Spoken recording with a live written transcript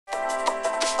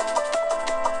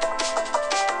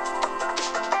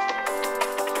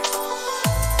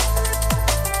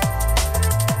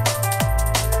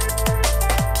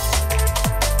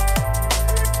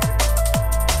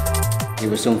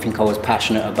was something I was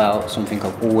passionate about, something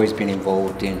I've always been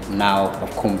involved in. Now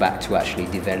I've come back to actually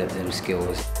develop them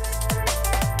skills.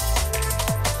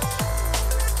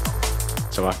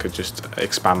 So I could just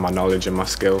expand my knowledge and my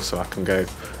skills so I can go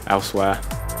elsewhere.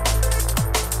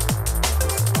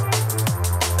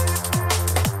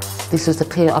 This was a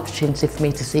clear opportunity for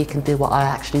me to seek and do what I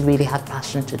actually really had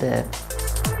passion to do.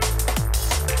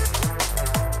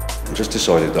 I just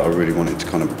decided that I really wanted to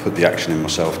kind of put the action in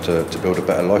myself to build a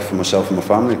better life for myself and my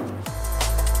family.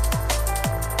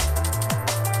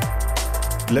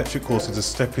 Electric course is a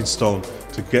stepping stone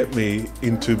to get me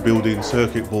into building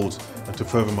circuit boards and to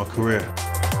further my career.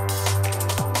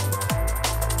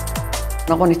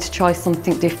 I wanted to try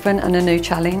something different and a new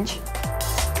challenge.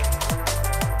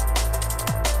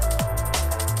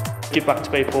 Give back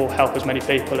to people, help as many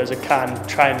people as I can,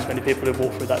 train as many people who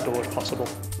walk through that door as possible.